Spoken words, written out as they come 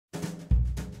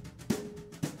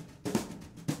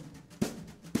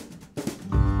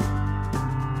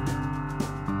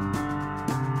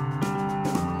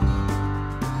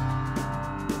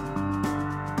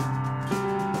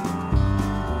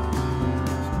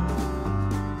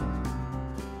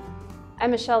I'm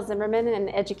Michelle Zimmerman, an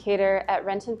educator at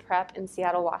Renton Prep in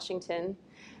Seattle, Washington.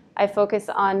 I focus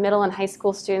on middle and high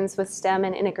school students with STEM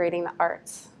and integrating the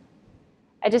arts.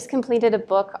 I just completed a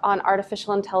book on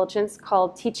artificial intelligence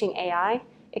called Teaching AI,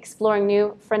 Exploring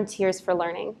New Frontiers for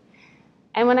Learning.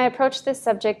 And when I approached this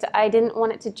subject, I didn't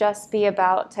want it to just be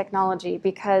about technology,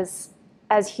 because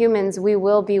as humans, we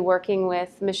will be working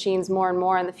with machines more and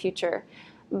more in the future.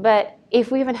 But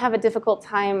if we even have a difficult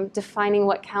time defining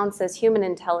what counts as human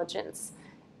intelligence,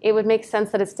 it would make sense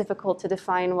that it's difficult to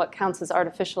define what counts as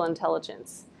artificial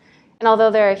intelligence. And although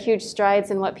there are huge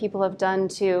strides in what people have done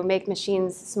to make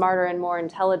machines smarter and more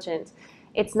intelligent,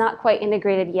 it's not quite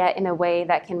integrated yet in a way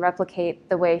that can replicate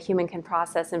the way a human can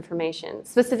process information,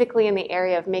 specifically in the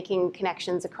area of making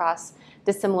connections across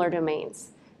dissimilar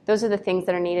domains. Those are the things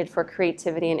that are needed for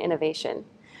creativity and innovation.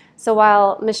 So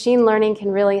while machine learning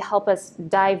can really help us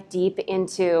dive deep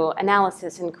into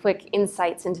analysis and quick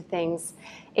insights into things,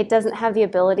 it doesn't have the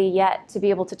ability yet to be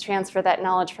able to transfer that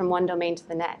knowledge from one domain to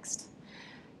the next.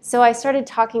 So I started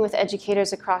talking with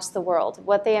educators across the world,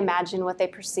 what they imagine, what they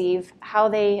perceive, how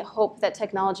they hope that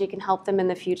technology can help them in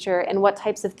the future, and what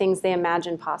types of things they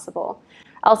imagine possible.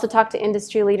 I also talked to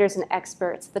industry leaders and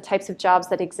experts, the types of jobs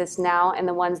that exist now and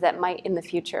the ones that might in the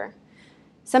future.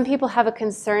 Some people have a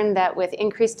concern that with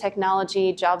increased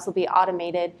technology, jobs will be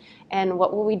automated, and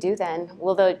what will we do then?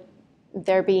 Will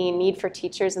there be a need for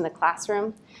teachers in the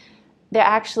classroom? There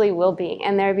actually will be,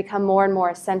 and they become more and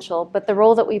more essential, but the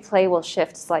role that we play will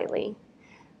shift slightly.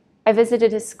 I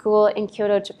visited a school in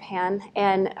Kyoto, Japan,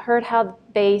 and heard how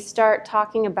they start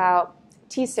talking about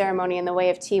tea ceremony and the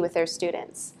way of tea with their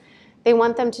students. They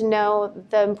want them to know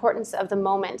the importance of the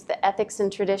moment, the ethics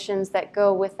and traditions that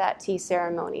go with that tea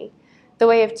ceremony. The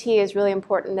way of tea is really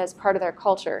important as part of their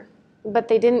culture, but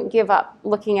they didn't give up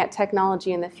looking at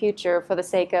technology in the future for the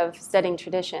sake of studying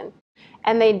tradition.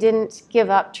 And they didn't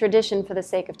give up tradition for the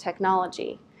sake of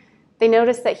technology. They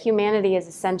noticed that humanity is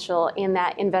essential in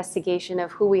that investigation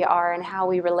of who we are and how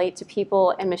we relate to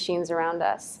people and machines around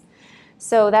us.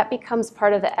 So that becomes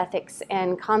part of the ethics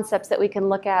and concepts that we can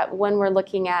look at when we're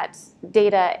looking at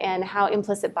data and how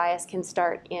implicit bias can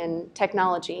start in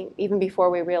technology, even before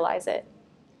we realize it.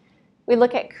 We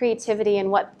look at creativity and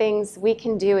what things we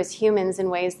can do as humans in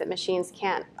ways that machines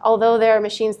can't. Although there are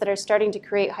machines that are starting to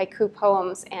create haiku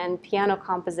poems and piano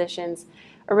compositions,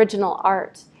 original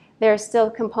art, there are still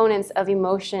components of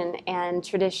emotion and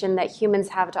tradition that humans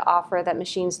have to offer that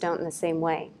machines don't in the same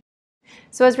way.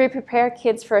 So as we prepare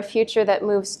kids for a future that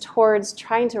moves towards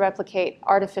trying to replicate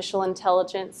artificial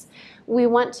intelligence, we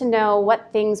want to know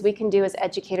what things we can do as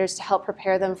educators to help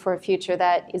prepare them for a future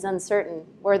that is uncertain,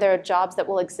 where there are jobs that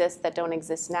will exist that don't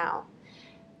exist now.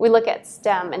 We look at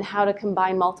STEM and how to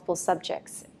combine multiple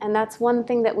subjects, and that's one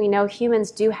thing that we know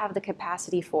humans do have the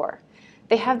capacity for.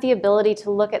 They have the ability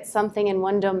to look at something in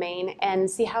one domain and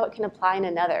see how it can apply in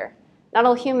another. Not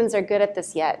all humans are good at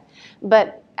this yet,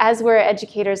 but as we're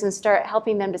educators and start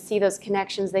helping them to see those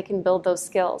connections, they can build those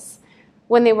skills.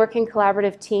 When they work in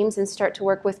collaborative teams and start to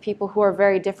work with people who are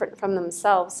very different from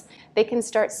themselves, they can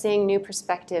start seeing new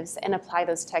perspectives and apply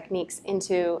those techniques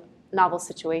into novel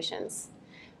situations.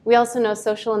 We also know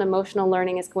social and emotional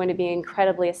learning is going to be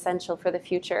incredibly essential for the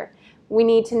future. We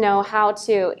need to know how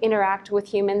to interact with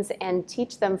humans and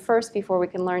teach them first before we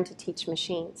can learn to teach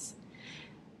machines.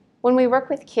 When we work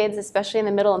with kids, especially in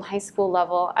the middle and high school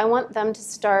level, I want them to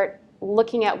start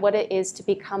looking at what it is to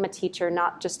become a teacher,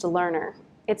 not just a learner.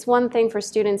 It's one thing for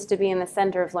students to be in the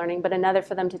center of learning, but another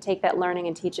for them to take that learning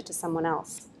and teach it to someone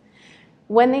else.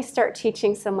 When they start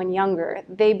teaching someone younger,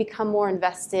 they become more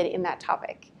invested in that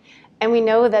topic. And we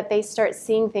know that they start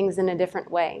seeing things in a different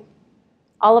way.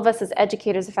 All of us as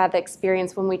educators have had the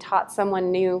experience when we taught someone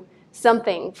new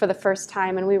something for the first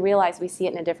time and we realize we see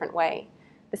it in a different way.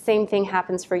 The same thing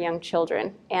happens for young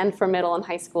children and for middle and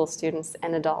high school students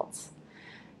and adults.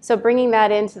 So bringing that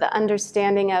into the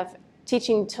understanding of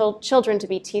teaching children to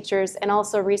be teachers and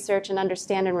also research and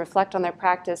understand and reflect on their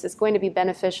practice is going to be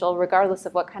beneficial regardless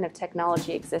of what kind of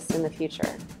technology exists in the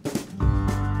future.